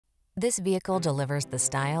This vehicle delivers the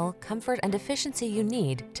style, comfort, and efficiency you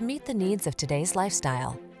need to meet the needs of today's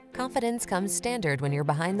lifestyle. Confidence comes standard when you're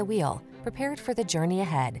behind the wheel, prepared for the journey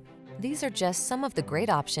ahead. These are just some of the great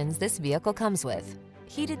options this vehicle comes with: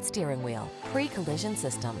 heated steering wheel, pre-collision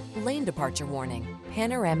system, lane departure warning,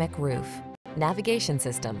 panoramic roof, navigation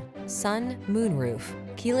system, sun, moonroof,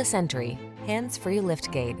 keyless entry, hands-free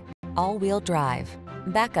liftgate, all-wheel drive,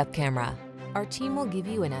 backup camera. Our team will give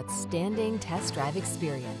you an outstanding test drive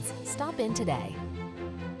experience. Stop in today.